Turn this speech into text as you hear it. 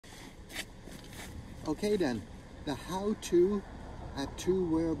Okay then, the how-to at 2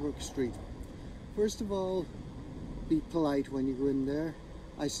 WERBURGH Street. First of all, be polite when you go in there.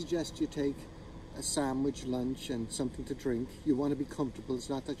 I suggest you take a sandwich, lunch and something to drink. You want to be comfortable,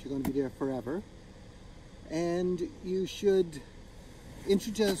 it's not that you're going to be there forever. And you should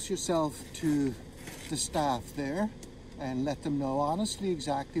introduce yourself to the staff there and let them know honestly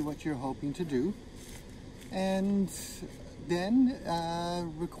exactly what you're hoping to do. And then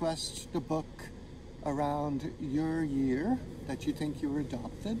request the book around your year that you think you were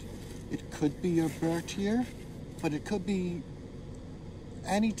adopted. It could be your birth year, but it could be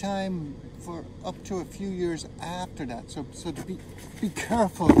any time for up to a few years after that. So to be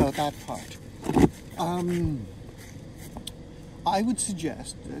careful about that part. I would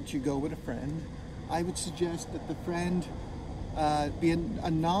suggest that you go with a friend. I would suggest that the friend be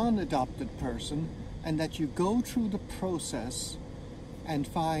a non-adopted person, and that you go through the process and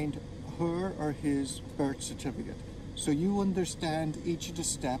find her or his birth certificate, so you understand each of the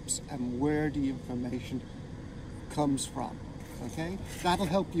steps and where the information comes from. Okay, that'll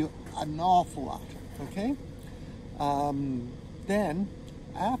help you an awful lot. Okay, then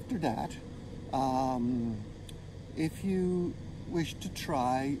after that, if you wish to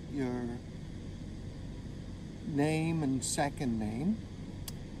try your name and second name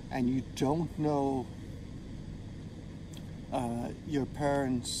and you don't know your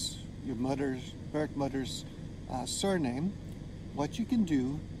parents, your birth mother's surname, what you can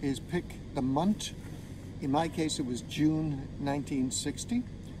do is pick the month. In my case it was June 1960.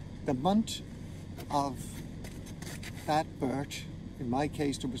 The month of that birth, in my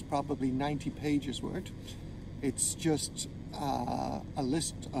case there was probably 90 pages worth. It's just a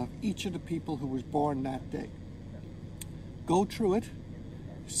list of each of the people who was born that day. Go through it,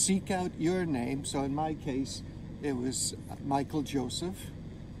 seek out your name. So in my case it was Michael Joseph,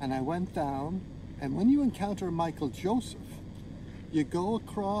 and I went down, and when you encounter Michael Joseph, you go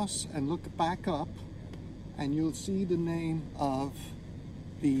across and look back up and you'll see the name of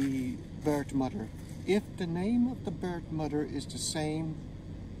the birth mother. If the name of the birth mother is the same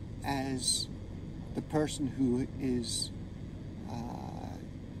as the person who is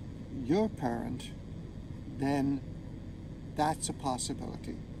your parent, then that's a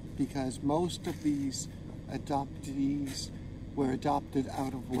possibility, because most of these adoptees were adopted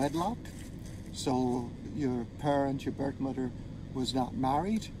out of wedlock. So your parent, your birth mother, was not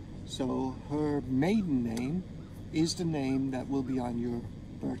married, so her maiden name is the name that will be on your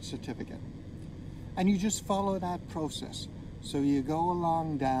birth certificate. And you just follow that process. So you go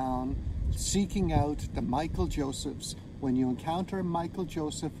along down, seeking out the Michael Josephs. When you encounter a Michael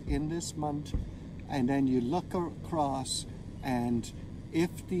Joseph in this month, and then you look across, and if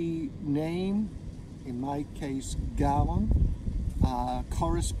the name, in my case Gowan,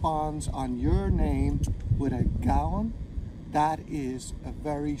 corresponds on your name with a Gowan, that is a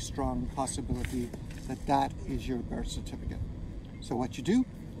very strong possibility that that is your birth certificate. So what you do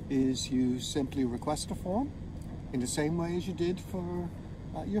is you simply request a form in the same way as you did for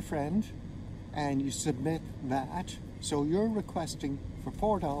your friend, and you submit that. So you're requesting for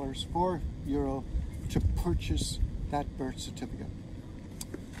 $4, €4 to purchase that birth certificate.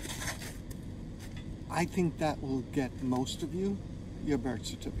 I think that will get most of you your birth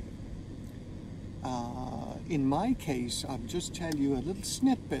certificate. In my case, I'll just tell you a little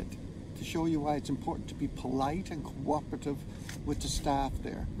snippet to show you why it's important to be polite and cooperative with the staff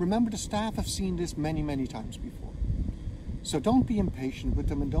there. Remember, the staff have seen this many, many times before. So don't be impatient with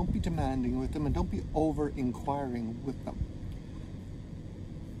them, and don't be demanding with them, and don't be over-inquiring with them.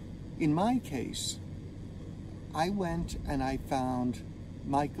 In my case, I went and I found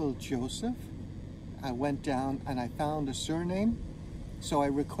Michael Joseph. I went down and I found a surname, so I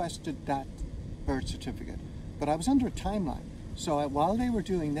requested that birth certificate. But I was under a timeline, so while they were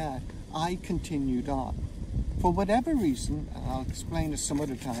doing that, I continued on. For whatever reason, and I'll explain this some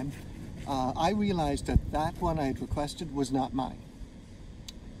other time, I realized that that one I had requested was not mine.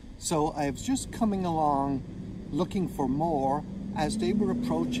 So I was just coming along looking for more as they were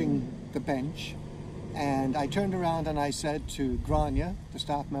approaching the bench, and I turned around and I said to Grania, the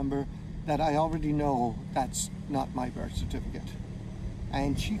staff member, that I already know that's not my birth certificate.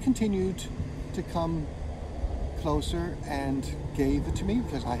 And she continued to come closer and gave it to me,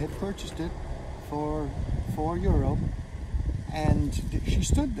 because I had purchased it for €4. And she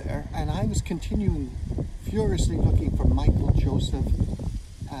stood there, and I was continuing furiously looking for Michael Joseph,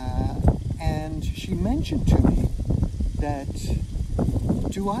 and she mentioned to me that,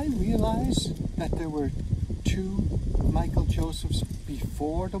 do I realize that there were 2 Michael Josephs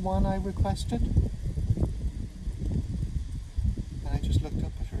before the one I requested? And I just looked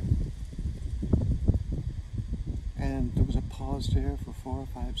up at her. And there was a pause there for 4 or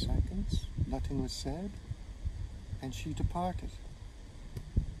 5 seconds. Nothing was said. And she departed.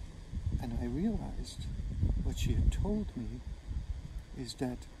 And I realized what she had told me is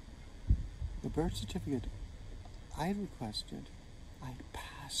that the birth certificate I requested, I'd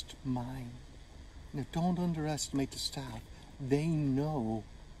passed mine. Now, don't underestimate the staff. They know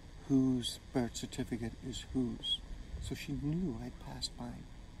whose birth certificate is whose. So she knew I'd passed mine.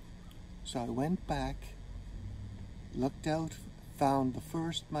 So I went back, looked out, found the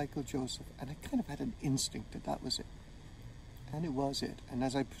first Michael Joseph, and I kind of had an instinct that that was it. And it was it. And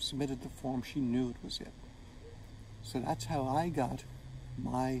as I submitted the form, she knew it was it. So that's how I got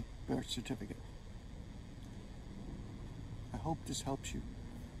my birth certificate. I hope this helps you.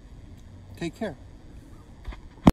 Take care.